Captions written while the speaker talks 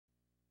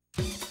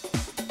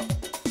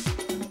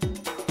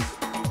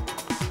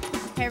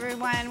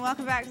everyone.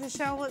 Welcome back to the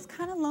show. Well, it's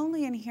kind of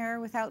lonely in here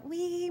without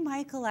wee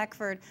Michael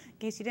Eckford. In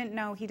case you didn't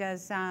know, he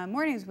does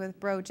mornings with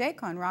Bro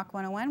Jake on Rock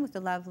 101 with the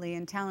lovely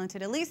and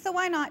talented Elise. So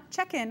why not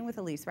check in with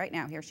Elise right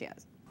now? Here she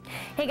is.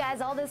 Hey guys,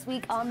 all this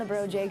week on the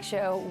Bro Jake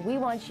Show, we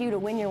want you to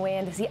win your way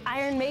in to see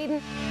Iron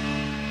Maiden.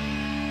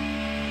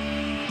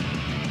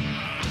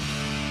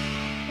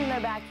 They're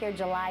back here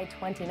July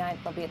 29th.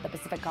 They'll be at the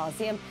Pacific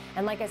Coliseum.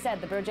 And like I said,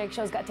 the Bro Jake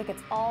Show's got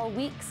tickets all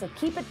week, so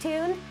keep it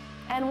tuned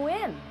and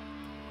win.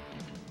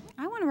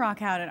 I want to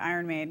rock out at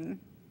Iron Maiden.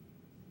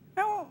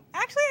 No,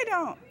 actually I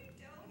don't.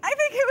 I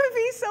think it would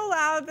be so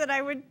loud that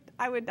I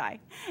would die.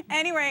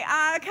 Anyway,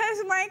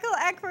 because Michael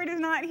Eckford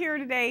is not here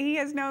today, he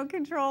has no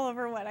control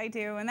over what I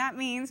do, and that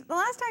means the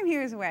last time he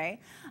was away,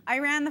 I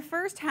ran the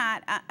first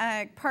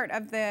part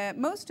of the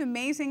most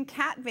amazing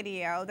cat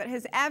video that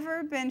has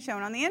ever been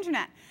shown on the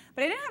internet.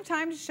 But I didn't have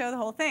time to show the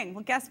whole thing.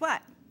 Well, guess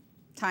what?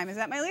 Time is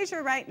at my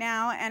leisure right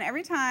now, and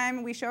every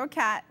time we show a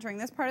cat during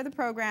this part of the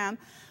program,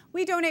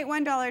 we donate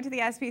 $1 to the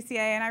SPCA,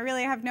 and I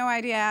really have no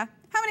idea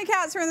how many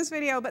cats are in this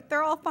video, but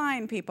they're all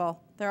fine,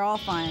 people. They're all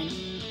fine.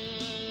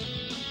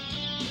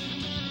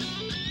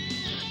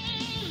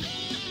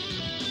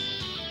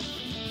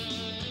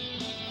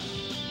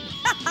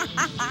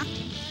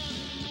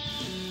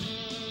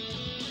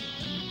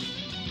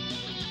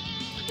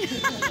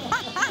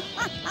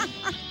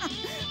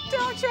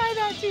 Don't try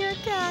that to your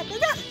cat. Is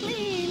that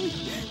mean?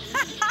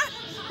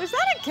 Is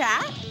that a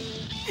cat?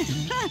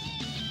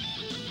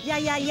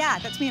 Yeah.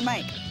 That's me and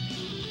Mike.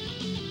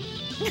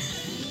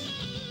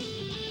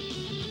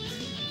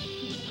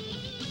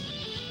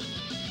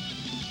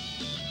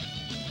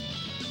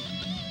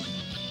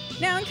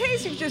 Now, in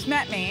case you've just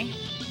met me,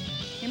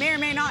 you may or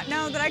may not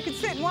know that I could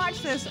sit and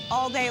watch this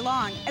all day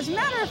long. As a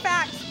matter of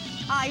fact,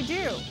 I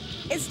do.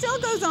 It still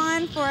goes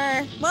on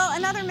for, well,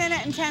 another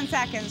minute and 10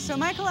 seconds. So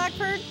Michael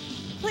Eckford,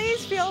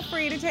 please feel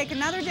free to take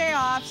another day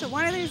off so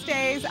one of these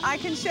days I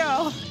can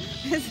show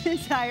this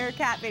entire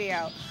cat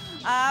video.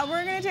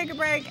 We're going to take a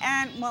break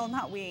and, well,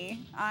 not we.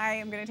 I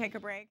am going to take a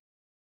break.